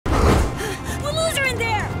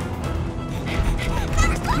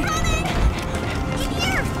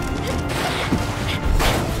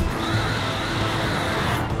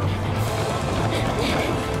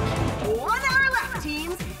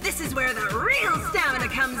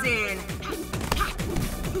comes in.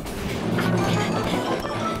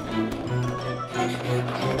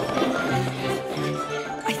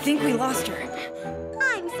 I think we lost her.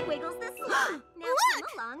 I'm Squiggles the Sloth. Now come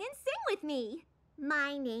along and sing with me.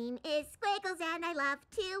 My name is Squiggles and I love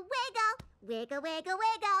to wiggle. Wiggle, wiggle,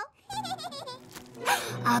 wiggle.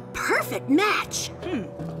 A perfect match.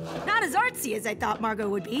 Not as artsy as I thought Margot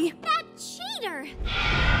would be. That cheater!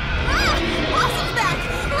 Blossom's back!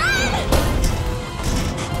 Run!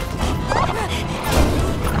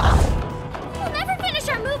 We'll never finish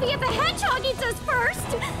our movie if a hedgehog eats us first!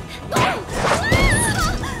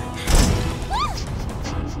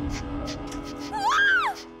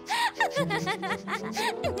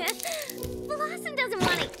 Blossom doesn't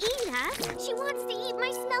want to eat us. She wants to eat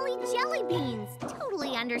my smelly jelly beans.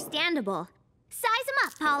 Totally understandable. Size them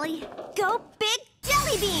up, Polly. Go big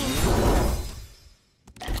jelly beans!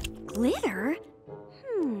 Glitter?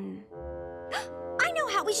 I know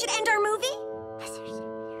how we should end our movie.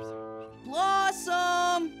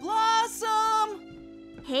 Blossom! Blossom!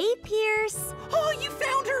 Hey, Pierce. Oh, you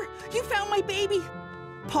found her! You found my baby!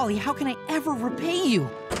 Polly, how can I ever repay you?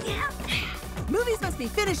 Movies must be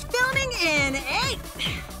finished filming in 8,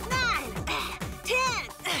 9, 10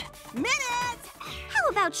 minutes! How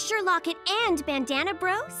about Sherlocket and Bandana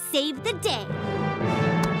Bro save the day?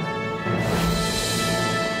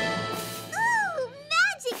 Ooh,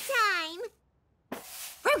 magic time!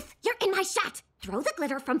 Ruth, you're in my shot! Throw the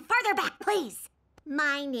glitter from farther back, please.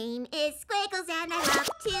 My name is Squiggles and I love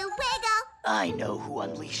to wiggle. I know who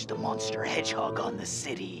unleashed the monster hedgehog on the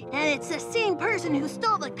city. And it's the same person who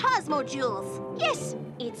stole the Cosmo Jewels. Yes,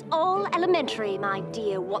 it's all elementary, my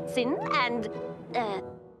dear Watson and,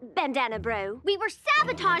 Bandana Bro. We were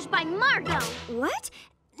sabotaged by Margot. What?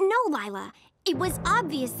 No, Lila. It was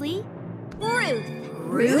obviously Ruth.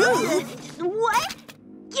 Ruth? What?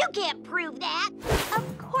 You can't prove that.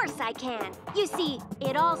 Of course I can. You see,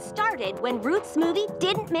 it all started when Ruth's movie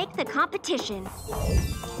didn't make the competition.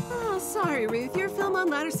 Oh, sorry, Ruth. Your film on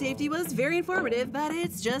ladder safety was very informative, but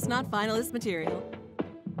it's just not finalist material.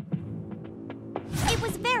 It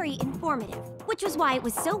was very informative, which was why it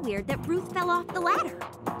was so weird that Ruth fell off the ladder.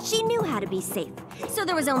 She knew how to be safe, so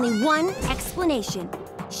there was only one explanation.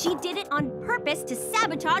 She did it on purpose to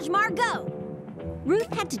sabotage Margot.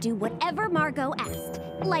 Ruth had to do whatever Margot asked,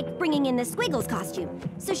 like bringing in the Squiggles costume,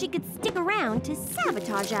 so she could stick around to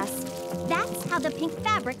sabotage us. That's how the pink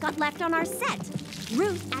fabric got left on our set.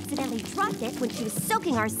 Ruth accidentally dropped it when she was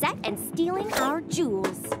soaking our set and stealing our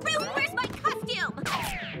jewels. Ruth, where's my costume?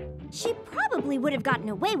 She probably would have gotten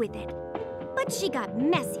away with it, but she got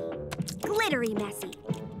messy, glittery messy.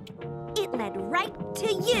 It led right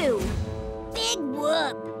to you. Big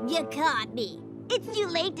whoop, you caught me. It's too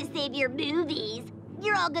late to save your movies.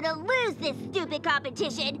 You're all gonna lose this stupid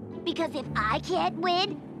competition, because if I can't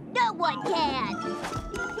win, no one can.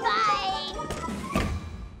 Bye!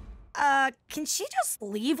 Can she just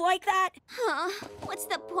leave like that? Huh? What's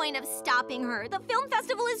the point of stopping her? The film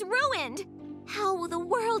festival is ruined. How will the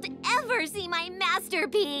world ever see my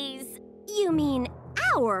masterpiece? You mean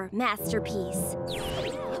our masterpiece.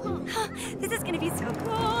 This is gonna be so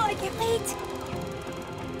cool. I can't wait.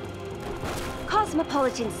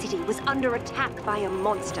 Cosmopolitan City was under attack by a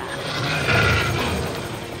monster.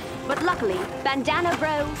 But luckily, Bandana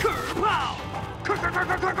Bro,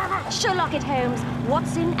 Sherlocket Holmes,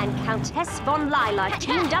 Watson, and Countess von Lila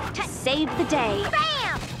teamed up to save the day.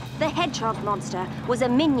 Bam! The hedgehog monster was a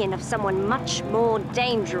minion of someone much more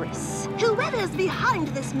dangerous. Whoever's behind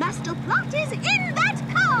this master plot is in that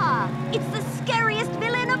car. It's the scariest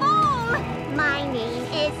villain of all! My name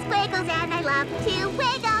is Squiggles and I love to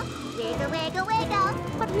wiggle. Wiggle, wiggle, wiggle.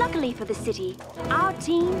 But luckily for the city, our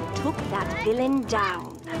team took that villain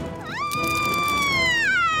down.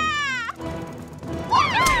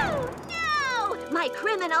 No! No! My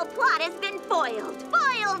criminal plot has been foiled.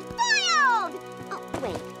 Foiled! Foiled! Oh,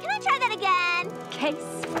 wait. Can I try that again?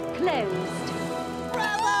 Case closed.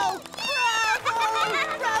 Bravo! Bravo!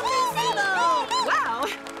 Bravissimo! Wow,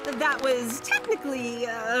 that was technically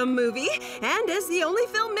a movie, and as the only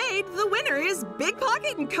film made, the winner is Big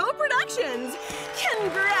Pocket and Co-Productions.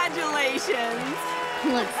 Congratulations!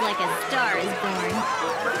 Looks like a star is born.